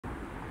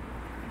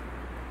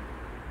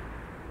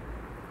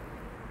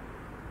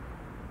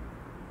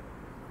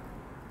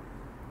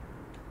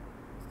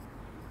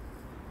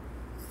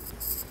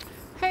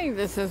Hi,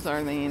 this is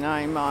Arlene.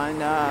 I'm on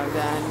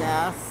Van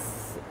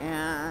Ness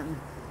and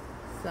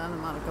Santa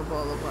Monica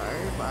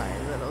Boulevard by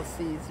Little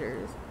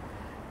Caesars.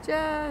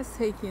 Just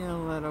taking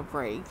a little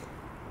break.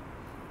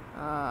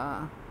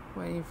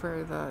 Waiting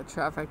for the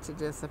traffic to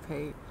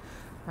dissipate.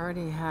 I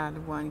already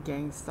had one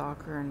gang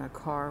stalker in the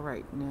car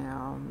right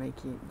now,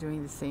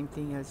 doing the same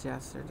thing as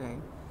yesterday.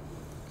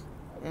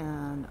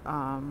 And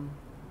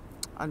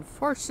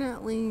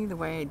unfortunately, the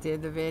way I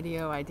did the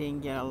video, I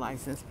didn't get a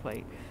license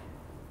plate.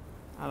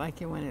 I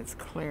like it when it's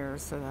clear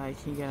so that I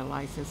can get a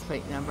license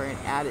plate number and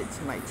add it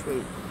to my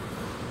tweet.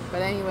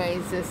 But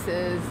anyways, this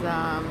is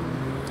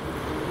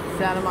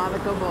Santa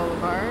Monica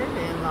Boulevard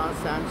in Los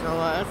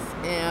Angeles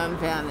and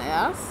Van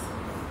Ness,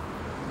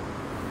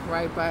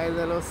 right by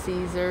Little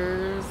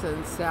Caesars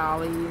and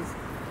Sally's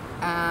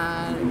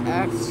and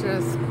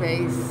extra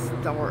space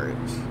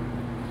storage.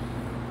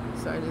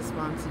 So I just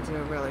wanted to do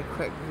a really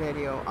quick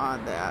video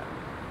on that.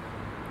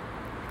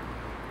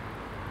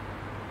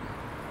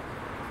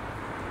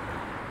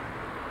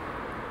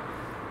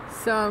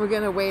 So I'm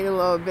going to wait a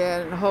little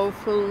bit, and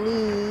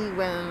hopefully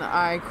when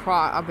I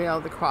cross, I'll be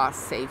able to cross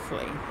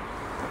safely.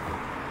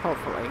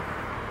 Hopefully.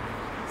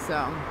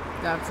 So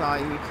that's all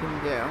you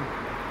can do.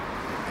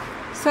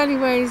 So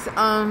anyways,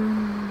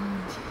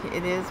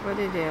 it is what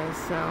it is.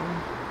 So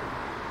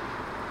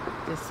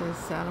this is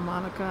Santa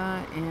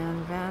Monica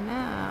and Van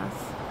Ness.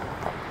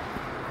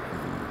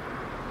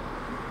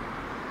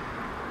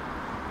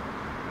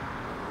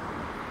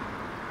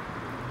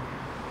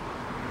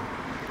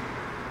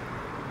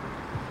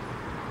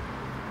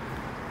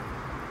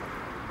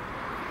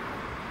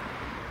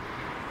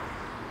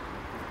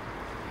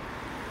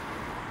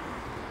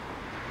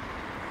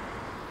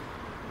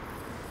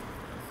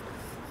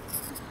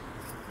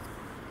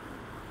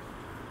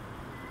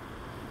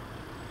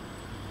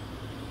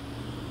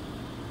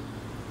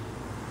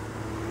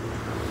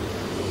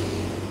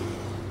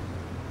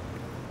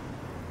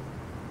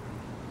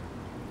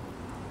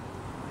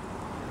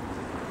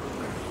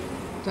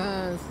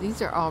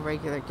 These are all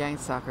regular gang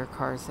stalker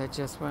cars that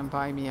just went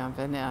by me on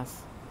Van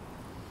Ness,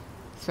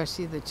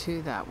 especially the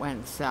two that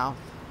went south.